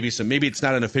maybe it's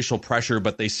not an official pressure,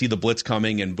 but they see the blitz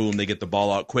coming and boom, they get the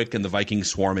ball out quick and the Vikings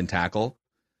swarm and tackle.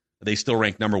 They still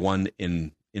rank number one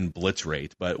in blitz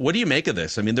rate. But what do you make of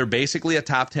this? I mean, they're basically a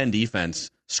top 10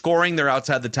 defense. Scoring, they're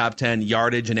outside the top 10.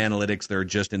 Yardage and analytics, they're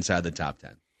just inside the top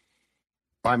 10.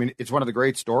 I mean, it's one of the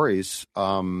great stories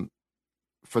for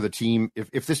the team.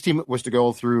 If this team was to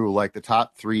go through like the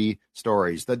top three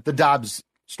stories, the Dobbs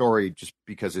story, just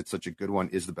because it's such a good one,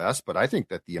 is the best. But I think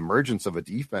that the emergence of a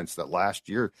defense that last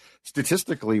year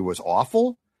statistically was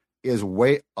awful is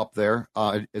way up there.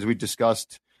 As we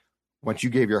discussed, once you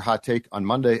gave your hot take on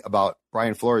Monday about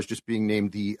Brian Flores just being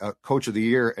named the coach of the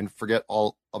year and forget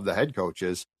all of the head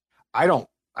coaches. I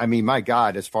mean, my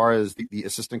God, as far as the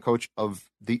assistant coach of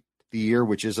the year,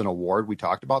 which is an award, we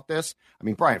talked about this. I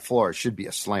mean, Brian Flores should be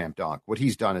a slam dunk. What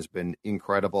he's done has been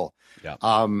incredible. Yeah.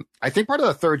 I think part of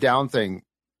the third down thing,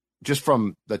 just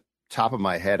from the top of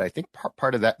my head, I think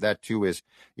part of that too is,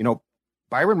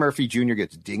 Byron Murphy Jr.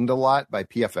 gets dinged a lot by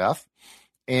PFF,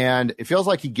 and it feels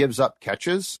like he gives up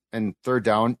catches and third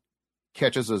down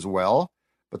catches as well.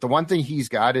 But the one thing he's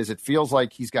got is it feels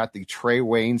like he's got the Trey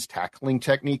Waynes tackling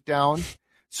technique down.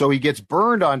 So he gets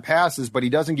burned on passes, but he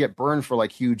doesn't get burned for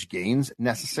like huge gains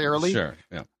necessarily. Sure.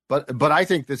 Yeah. But I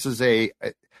think this is I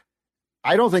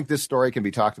don't think this story can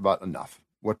be talked about enough.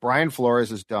 What Brian Flores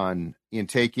has done in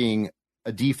taking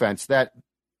a defense that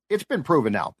it's been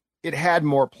proven now, it had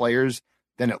more players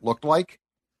than it looked like.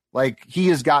 Like, he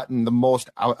has gotten the most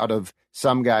out of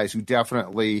some guys who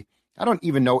definitely, I don't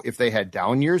even know if they had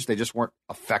down years. They just weren't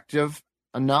effective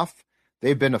enough.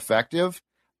 They've been effective,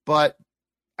 but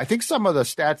I think some of the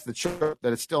stats that show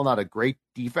that it's still not a great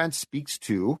defense speaks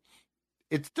to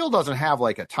it still doesn't have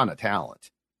like a ton of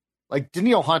talent. Like,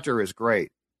 Danielle Hunter is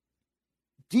great.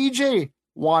 DJ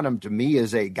Wanham to me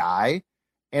is a guy,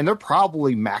 and they're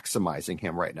probably maximizing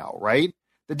him right now, right?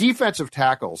 The defensive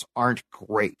tackles aren't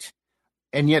great,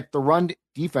 and yet the run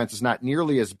defense is not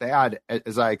nearly as bad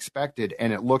as I expected,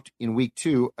 and it looked in week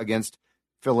 2 against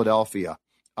Philadelphia.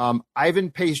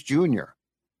 Ivan Pace Jr.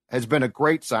 has been a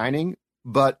great signing,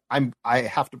 but I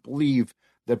have to believe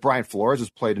that Brian Flores has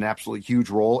played an absolutely huge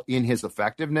role in his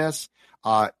effectiveness,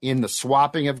 in the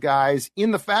swapping of guys,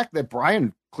 in the fact that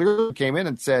Brian clearly came in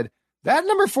and said, that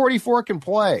number 44 can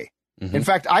play. Mm-hmm. In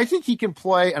fact, I think he can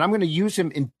play, and I'm going to use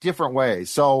him in different ways.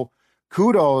 So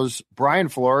kudos, Brian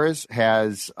Flores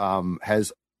has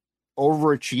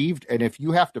overachieved, and if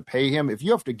you have to pay him, if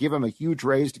you have to give him a huge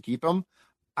raise to keep him,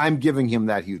 I'm giving him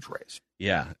that huge raise.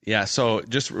 Yeah. So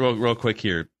just real quick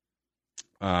here.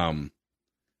 I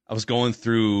was going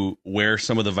through where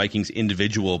some of the Vikings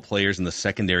individual players in the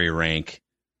secondary rank,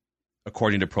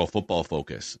 according to Pro Football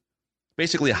Focus.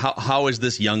 Basically, how is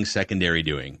this young secondary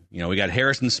doing? We got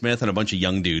Harrison Smith and a bunch of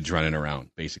young dudes running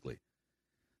around, basically.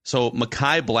 So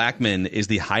Mekhi Blackmon is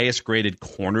the highest graded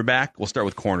cornerback. We'll start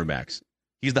with cornerbacks.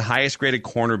 He's the highest graded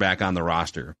cornerback on the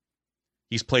roster.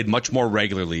 He's played much more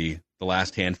regularly the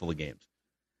last handful of games.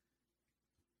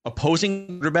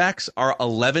 Opposing quarterbacks are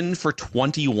 11 for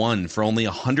 21 for only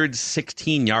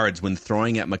 116 yards when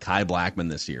throwing at Mekhi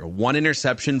Blackmon this year. 1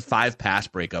 interception, 5 pass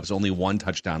breakups, only 1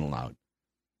 touchdown allowed.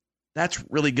 That's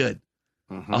really good.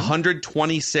 Mm-hmm.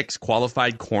 126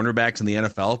 qualified cornerbacks in the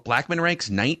NFL. Blackmon ranks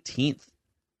 19th.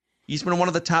 He's been one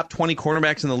of the top 20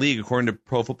 cornerbacks in the league, according to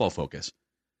Pro Football Focus.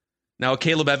 Now,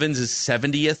 Caleb Evans is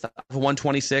 70th out of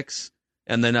 126,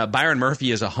 and then Byron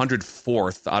Murphy is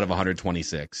 104th out of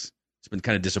 126. It's been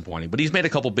kind of disappointing, but he's made a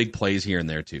couple big plays here and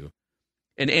there, too.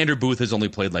 And Andrew Booth has only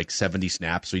played like 70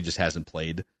 snaps, so he just hasn't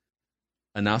played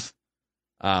enough.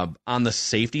 On the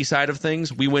safety side of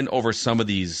things, we went over some of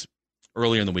these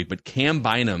earlier in the week, but Cam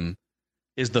Bynum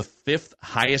is the 5th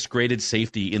highest graded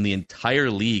safety in the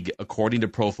entire league, according to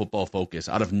Pro Football Focus.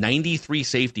 Out of 93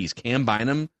 safeties, Cam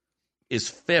Bynum is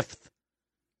 5th.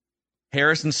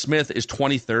 Harrison Smith is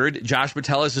 23rd. Josh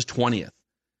Batellis is 20th.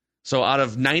 So out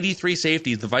of 93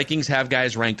 safeties, the Vikings have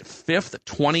guys ranked 5th,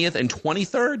 20th, and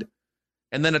 23rd,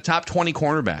 and then a top 20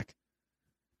 cornerback.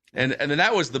 And then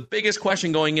that was the biggest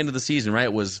question going into the season,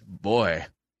 right? Was, boy,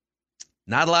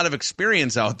 not a lot of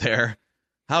experience out there.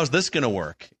 How's this going to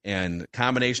work? And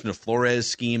combination of Flores'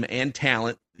 scheme and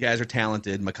talent. The guys are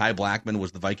talented. Mekhi Blackmon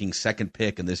was the Vikings' 2nd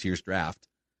pick in this year's draft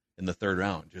in the 3rd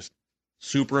round. Just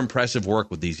super impressive work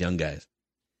with these young guys.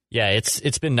 Yeah,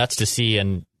 it's been nuts to see,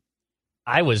 and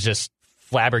I was just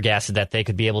flabbergasted that they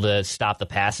could be able to stop the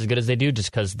pass as good as they do just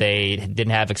because they didn't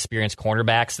have experienced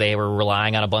cornerbacks. They were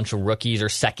relying on a bunch of rookies or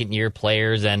second-year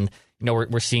players, and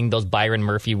we're seeing those Byron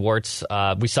Murphy warts.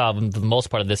 We saw him the most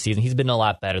part of this season. He's been a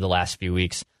lot better the last few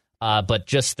weeks, but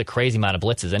just the crazy amount of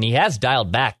blitzes. And he has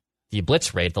dialed back the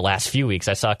blitz rate the last few weeks.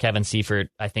 I saw Kevin Seifert,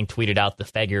 I think, tweeted out the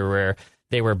figure where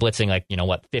they were blitzing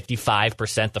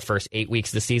 55% the first 8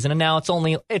 weeks of the season, and now it's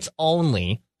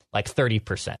only like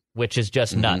 30%, which is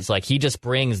just nuts. Like, he just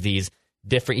brings these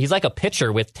different. He's like a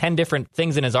pitcher with 10 different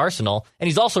things in his arsenal, and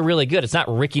he's also really good. It's not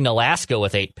Ricky Nolasco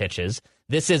with 8 pitches.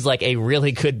 This is a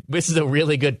really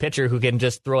good pitcher who can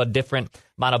just throw a different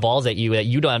amount of balls at you that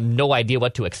you don't have no idea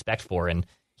what to expect for. And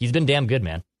he's been damn good,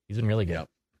 man. He's been really good. Yep.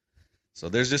 So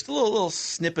there's just a little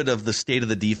snippet of the state of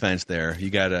the defense there. You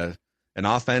got an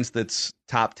offense that's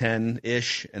top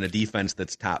 10-ish and a defense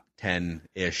that's top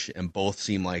 10-ish, and both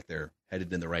seem like they're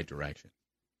headed in the right direction.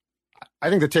 I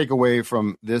think the takeaway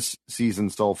from this season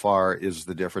so far is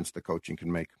the difference the coaching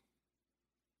can make.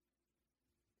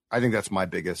 I think that's my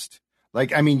biggest.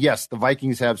 Yes, the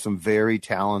Vikings have some very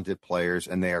talented players,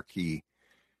 and they are key.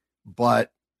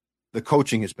 But the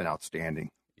coaching has been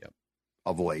outstanding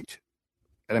of late.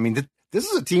 And, this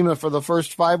is a team that for the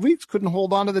first 5 weeks couldn't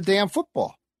hold on to the damn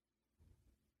football.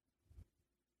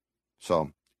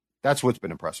 So that's what's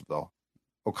been impressive, though.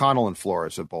 O'Connell and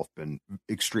Flores have both been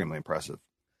extremely impressive.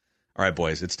 All right,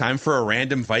 boys, it's time for a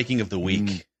random Viking of the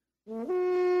week,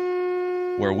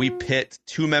 where we pit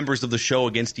two members of the show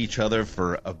against each other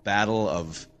for a battle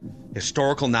of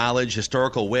historical knowledge,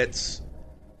 historical wits.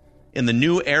 In the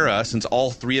new era, since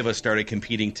all three of us started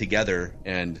competing together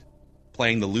and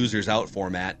playing the losers out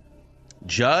format,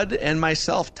 Judd and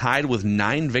myself tied with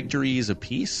 9 victories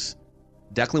apiece.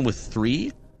 Declan with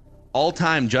 3. All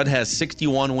time, Judd has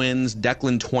 61 wins,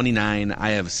 Declan 29.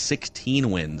 I have 16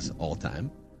 wins all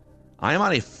time. I am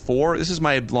on this is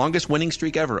my longest winning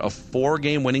streak ever, a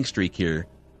 4-game winning streak here.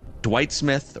 Dwight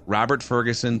Smith, Robert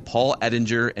Ferguson, Paul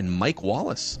Edinger, and Mike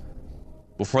Wallace.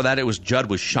 Before that, it was Judd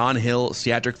with Sean Hill,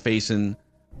 Cedric Faison,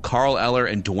 Carl Eller,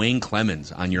 and Dwayne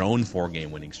Clemens on your own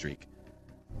 4-game winning streak.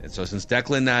 And so since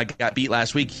Declan got beat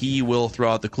last week, he will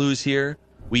throw out the clues here.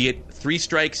 We get 3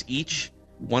 strikes each.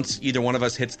 Once either one of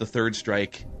us hits the 3rd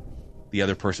strike, the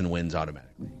other person wins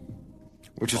automatically.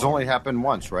 Which has only happened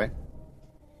once, right?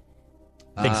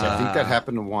 I think so. I think that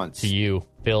happened once. To you.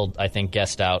 Phil, I think,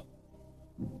 guessed out.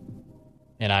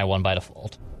 And I won by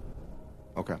default.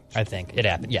 Okay. I think. It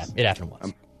happened. Yeah, it happened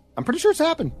once. I'm pretty sure it's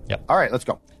happened. Yep. All right, let's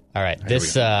go. All right.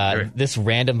 This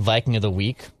random Viking of the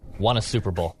week won a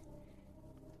Super Bowl.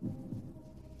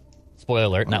 Spoiler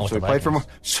alert, not with the Vikings.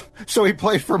 So he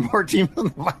played for more teams than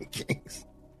the Vikings.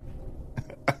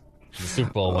 The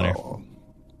Super Bowl winner.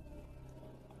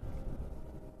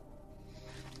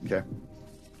 Okay.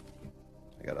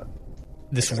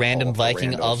 This random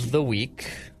Viking of the week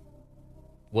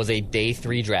was a day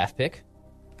 3 draft pick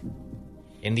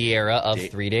in the era of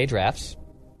 3-day drafts.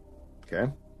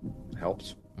 Okay.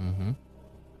 Helps. Mm-hmm.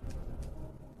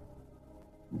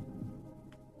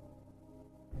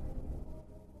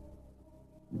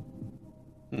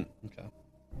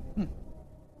 Okay.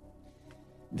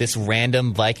 This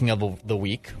random Viking of the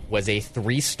week was a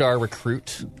 3-star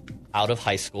recruit out of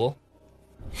high school.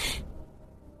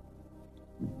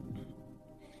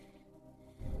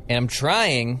 And I'm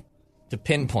trying to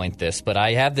pinpoint this, but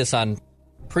I have this on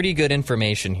pretty good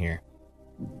information here.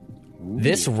 Ooh.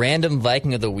 This random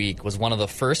Viking of the week was one of the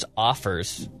first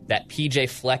offers that PJ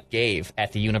Fleck gave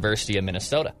at the University of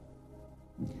Minnesota.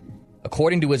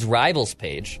 According to his Rivals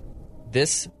page,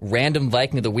 this random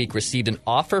Viking of the week received an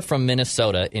offer from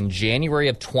Minnesota in January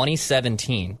of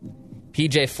 2017.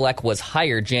 PJ Fleck was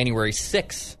hired January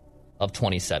 6th of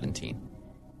 2017.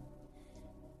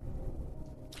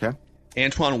 Okay.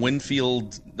 Antoine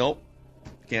Winfield, nope.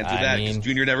 Can't do that because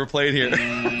Junior never played here.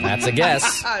 That's a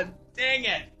guess. Dang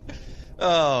it.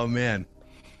 Oh, man.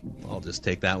 I'll just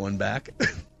take that one back.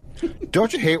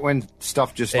 Don't you hate when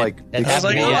stuff just it happened to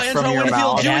me from your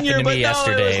mouth? It happened to me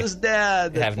yesterday. It was his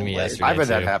dad. It happened to me yesterday. I've had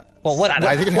that happen. Well,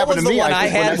 I think it happened to me. I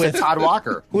had with Todd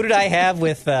Walker. Who did I have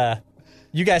with?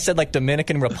 You guys said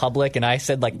Dominican Republic, and I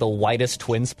said the whitest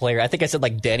Twins player. I think I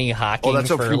said Denny Hawking that's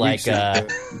for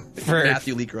for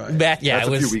Matthew Lee Grimes. Yeah,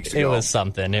 it was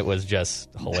something. It was just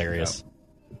hilarious.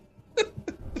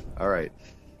 All right,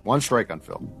 1 strike on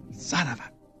Phil. Son of a.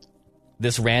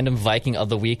 This random Viking of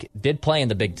the week did play in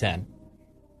the Big Ten.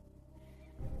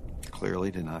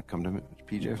 Clearly did not come to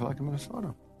PJ Fleck in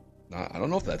Minnesota. I don't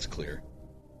know if that's clear.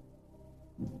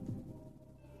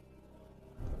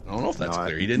 I don't know if that's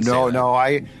clear. He didn't say that. No,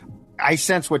 I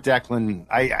sense what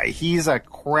Declan. He's a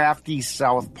crafty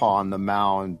southpaw on the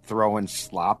mound, throwing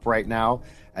slop right now,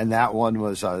 and that one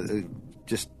was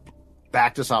just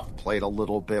backed us off the plate a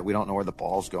little bit. We don't know where the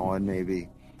ball's going. Maybe.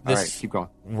 All right, keep going.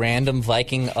 Random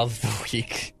Viking of the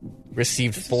week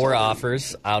received 4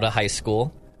 offers out of high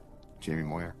school. Jamie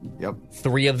Moyer. Yep.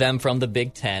 3 of them from the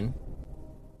Big Ten,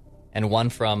 and 1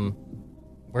 from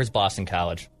where's Boston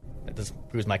College?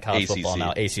 Who's my college football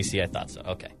now? ACC. I thought so.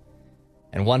 Okay.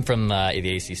 And 1 from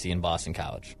the ACC in Boston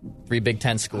College. 3 Big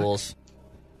Ten schools,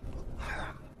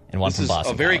 and 1 from Boston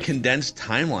College. A very condensed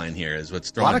timeline here is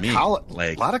what's throwing me. A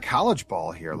lot of college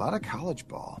ball here. A lot of college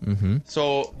ball. Mm-hmm.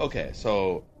 So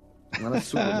Won a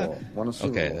Super Bowl.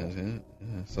 Okay.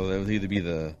 So that would either be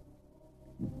the.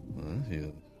 I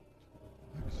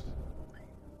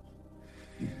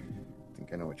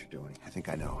think I know what you're doing. I think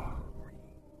I know.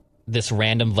 This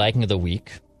random Viking of the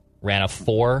week ran a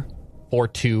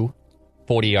 4.42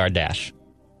 40-yard dash.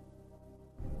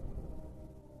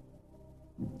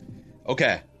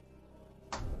 Okay.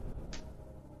 You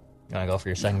want to go for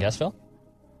your second guess, Phil?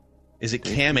 Is it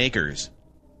Cam Akers?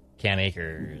 Cam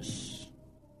Akers.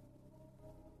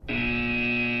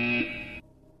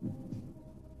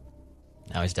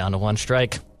 Now he's down to 1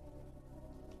 strike.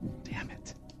 Damn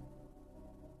it.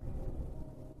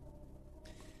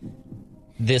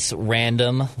 This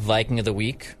random Viking of the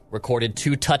week recorded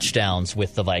 2 touchdowns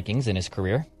with the Vikings in his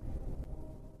career.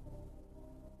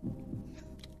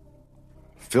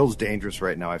 Phil's dangerous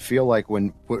right now. I feel like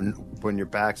when your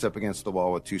back's up against the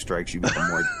wall with 2 strikes, you become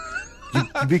more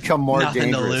you become more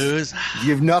nothing dangerous. To lose.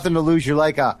 You have nothing to lose. You're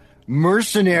like a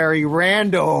mercenary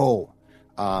rando.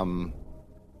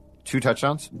 2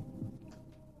 touchdowns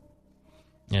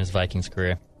in his Vikings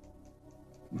career.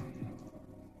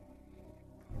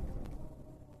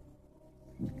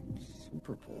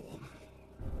 Super Bowl.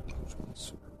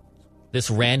 This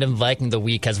random Viking of the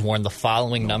week has worn the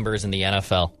following numbers in the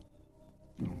NFL.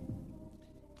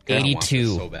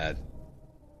 82. So bad.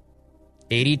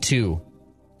 82.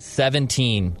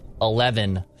 17.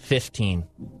 11. 15.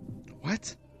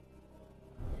 What?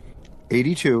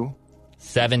 82.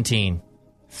 17.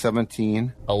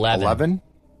 17. 11.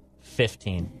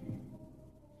 15.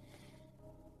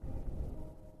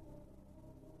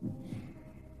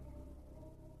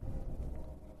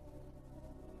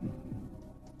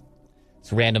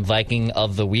 It's random Viking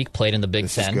of the week, played in the Big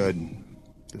Ten.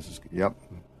 This is good. Yep.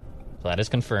 So that is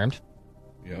confirmed.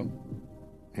 Yep.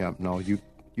 Yep. No, you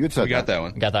had said we got that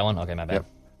one. You got that one? Okay, my bad.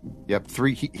 Yep.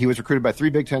 3. He was recruited by 3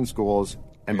 Big Ten schools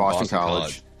and Boston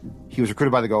College. He was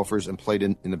recruited by the Gophers and played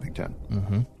in the Big Ten.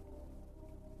 Mm-hmm.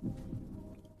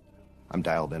 I'm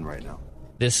dialed in right now.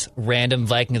 This random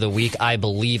Viking of the week, I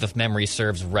believe, if memory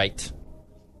serves right,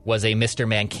 was a Mr.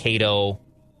 Mankato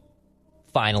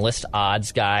finalist,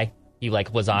 odds guy. He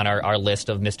was on our list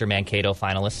of Mr. Mankato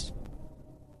finalists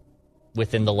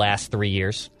within the last 3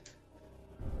 years.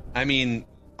 I mean,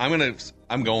 I'm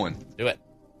going. Do it.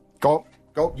 Go.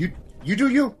 You do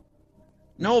you.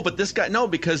 No, but this guy,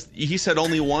 because he said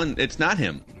only 1. It's not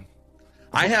him.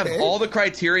 I have all the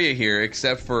criteria here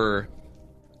except for.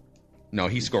 No,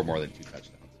 he scored more than 2 touchdowns.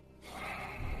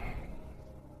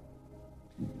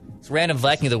 This random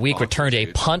Viking of the week returned a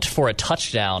punt for a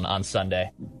touchdown on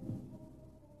Sunday.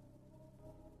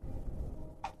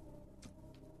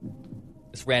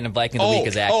 This random Viking of the week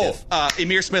is active.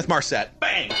 Emir Smith-Marset.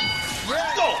 Bang!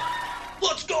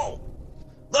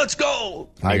 Let's go!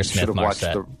 I should have watched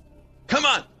the. Come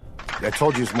on! I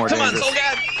told you it's more dangerous. Come on,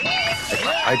 Zolgad!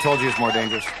 I told you it's more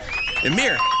dangerous.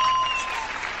 Emir.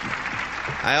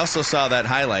 I also saw that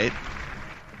highlight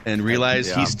and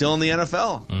realized he's still in the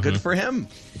NFL. Mm-hmm. Good for him.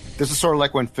 This is sort of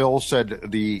like when Phil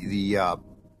said the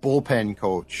bullpen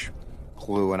coach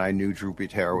clue, and I knew Drew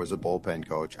Butera was a bullpen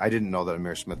coach. I didn't know that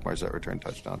Emir Smith-Marset returned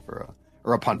touchdown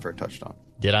or a punt for a touchdown.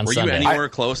 Did on Were Sunday. you anywhere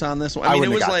close on this one? I mean, it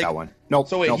was like that one. Nope.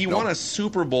 So wait, he won a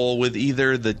Super Bowl with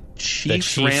either the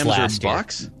Chiefs Rams, or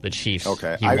Bucks? The Chiefs.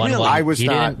 Okay. He won one. He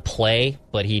didn't play,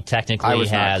 but he technically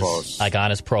has, on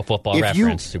his Pro Football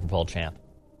Reference, Super Bowl champ.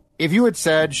 If you had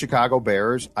said Chicago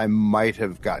Bears, I might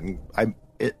have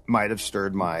it might have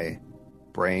stirred my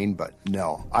brain, but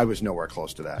no, I was nowhere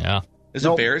close to that. Yeah. Is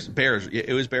it Bears? Bears.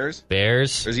 It was Bears?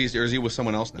 Bears. Or is he with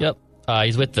someone else now? Yep.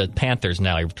 He's with the Panthers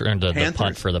now. He returned the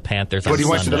punt for the Panthers. But he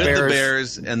went to the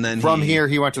Bears, and then from here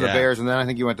he went to the Bears, and then I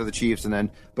think he went to the Chiefs, and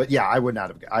then. But yeah, I would not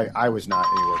have. I was not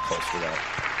anywhere close to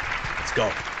that. Let's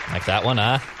go. Like that one,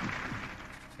 huh?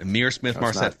 Emir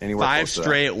Smith-Marset, 5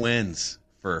 straight wins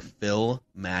for Phil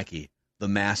Mackey, the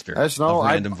master of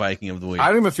Random Viking of the Week. I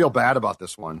don't even feel bad about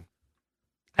this one.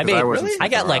 I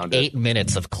got like 8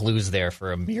 minutes of clues there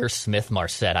for Amir Smith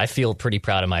Marset. I feel pretty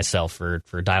proud of myself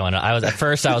for dialing. I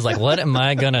was like, what am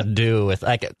I gonna do with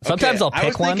like? Sometimes I'll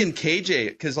pick one. I was thinking KJ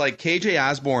because like KJ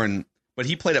Osborne, but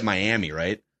he played at Miami,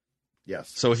 right?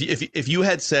 Yes. So if you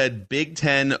had said Big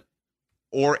Ten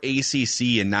or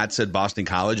ACC and not said Boston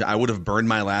College, I would have burned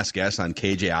my last guess on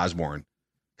KJ Osborne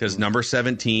because number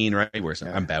 17, right?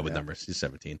 I'm bad with numbers. He's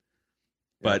 17,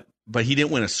 but he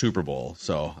didn't win a Super Bowl,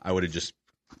 so I would have just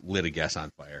lit a guess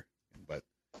on fire. But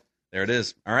there it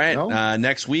is. All right.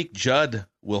 Next week, Judd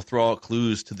will throw out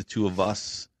clues to the two of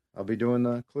us. I'll be doing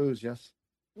the clues. Yes.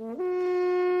 All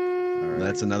right.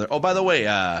 That's another. Oh, by the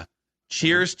way,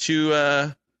 cheers to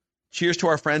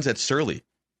our friends at Surly.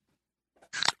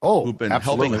 Who've been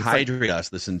helping hydrate us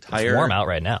this entire it's warm out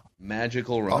right now.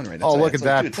 Magical run right now. Oh, look at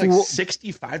that. Dude, it's like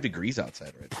 65 degrees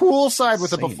outside right now. Poolside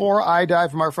with a Before I Die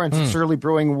from our friends at Surly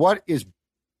Brewing. What is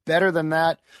better than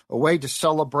that? A way to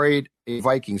celebrate a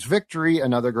Vikings victory,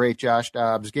 another great Josh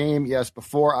Dobbs game. Yes,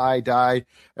 Before I Die.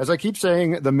 As I keep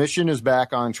saying, the mission is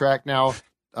back on track now.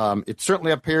 It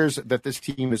certainly appears that this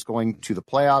team is going to the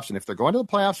playoffs, and if they're going to the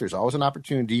playoffs, there's always an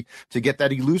opportunity to get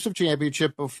that elusive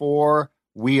championship before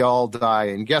we all die.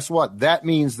 And guess what? That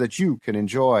means that you can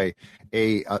enjoy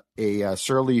a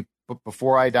Surly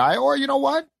Before I Die, or you know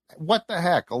what? What the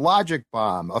heck? A Logic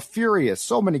Bomb, a Furious,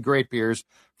 so many great beers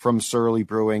from Surly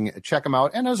Brewing. Check them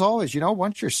out. And as always,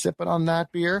 once you're sipping on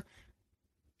that beer,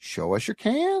 show us your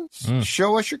cans.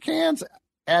 Show us your cans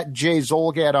at Jay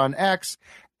Zolgad on X,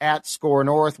 at Score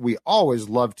North. We always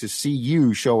love to see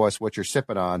you show us what you're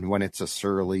sipping on when it's a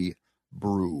Surly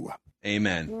brew.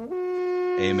 Amen.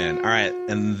 Amen. All right.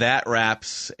 And that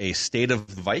wraps a State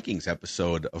of the Vikings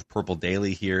episode of Purple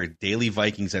Daily here. Daily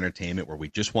Vikings entertainment, where we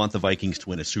just want the Vikings to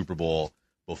win a Super Bowl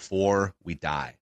before we die.